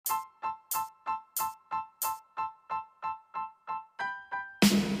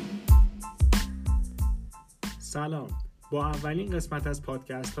سلام. با اولین قسمت از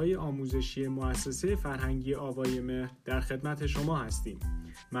پادکست های آموزشی مؤسسه فرهنگی آوای مهر در خدمت شما هستیم.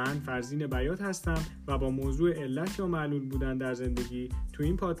 من فرزین بیات هستم و با موضوع علت یا معلول بودن در زندگی تو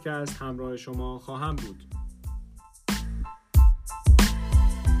این پادکست همراه شما خواهم بود.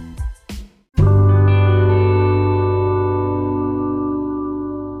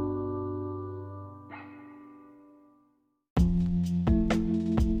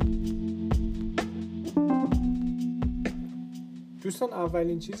 دوستان،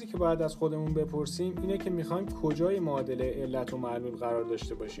 اولین چیزی که باید از خودمون بپرسیم اینه که میخوایم کجای معادله علت و معلول قرار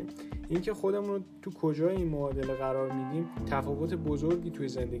داشته باشیم. اینکه خودمون رو تو کجای این معادله قرار میدیم تفاوت بزرگی توی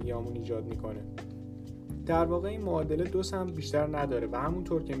زندگیامون ایجاد میکنه. در واقع این معادله دو سمت بیشتر نداره و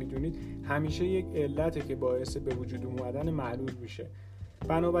همونطور که میدونید همیشه یک علته که باعث به وجود اومدن معلول میشه.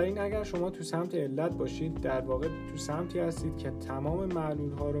 بنابراین اگر شما تو سمت علت باشید، در واقع تو سمتی هستید که تمام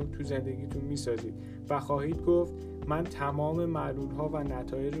معلول ها رو تو زندگیتون میسازید و خواهید گفت من تمام معلول ها و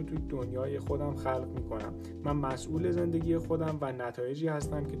نتایج رو تو دنیای خودم خلق میکنم. من مسئول زندگی خودم و نتایجی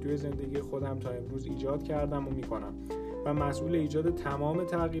هستم که توی زندگی خودم تا امروز ایجاد کردم و میکنم و مسئول ایجاد تمام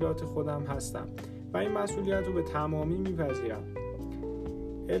تغییرات خودم هستم و این مسئولیت رو به تمامی میپذیرم.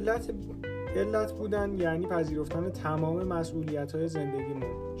 علت بودن یعنی پذیرفتن تمام مسئولیت‌های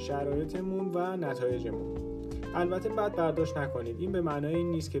زندگیمون، شرایطمون و نتایجمون. البته بد برداشت نکنید. این به معنای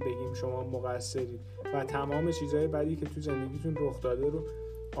این نیست که بگیم شما مقصرید و تمام چیزهای بدی که تو زندگیتون رخ داده رو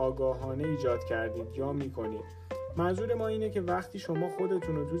آگاهانه ایجاد کردید یا میکنید. منظور ما اینه که وقتی شما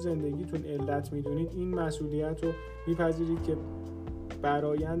خودتون رو تو زندگیتون علت میدونید، این مسئولیت رو میپذیرید که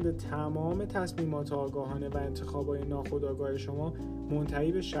برآیند تمام تصمیمات آگاهانه و انتخابات ناخودآگاه شما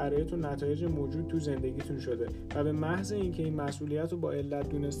منتهی به شرایط و نتایج موجود تو زندگیتون شده و به محض اینکه این مسئولیت رو با علت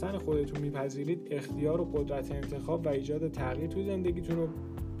دونستن خودتون میپذیرید، اختیار و قدرت انتخاب و ایجاد تغییر تو زندگیتون رو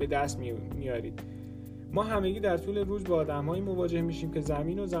به دست میارید. ما همگی در طول روز با آدم‌هایی مواجه میشیم که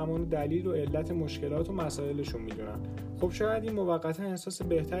زمین و زمان و دلیل و علت مشکلات و مسائلشون میدونن. خب شاید این موقتا احساس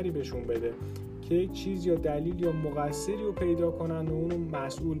بهتری بهشون بده که یک چیز یا دلیل یا مقصری رو پیدا کنن و اونو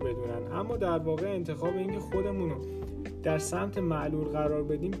مسئول بدونن، اما در واقع انتخاب اینکه خودمونو در سمت معلول قرار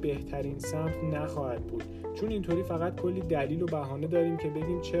بدیم بهترین سمت نخواهد بود، چون اینطوری فقط کلی دلیل و بهانه داریم که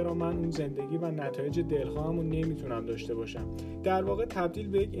بگیم چرا من اون زندگی و نتایج دلخواهمو نمیتونم داشته باشم. در واقع تبدیل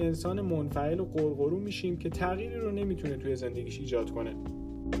به یک انسان منفعل و قرقرو میشیم که تغییری رو نمیتونه توی زندگیش ایجاد کنه.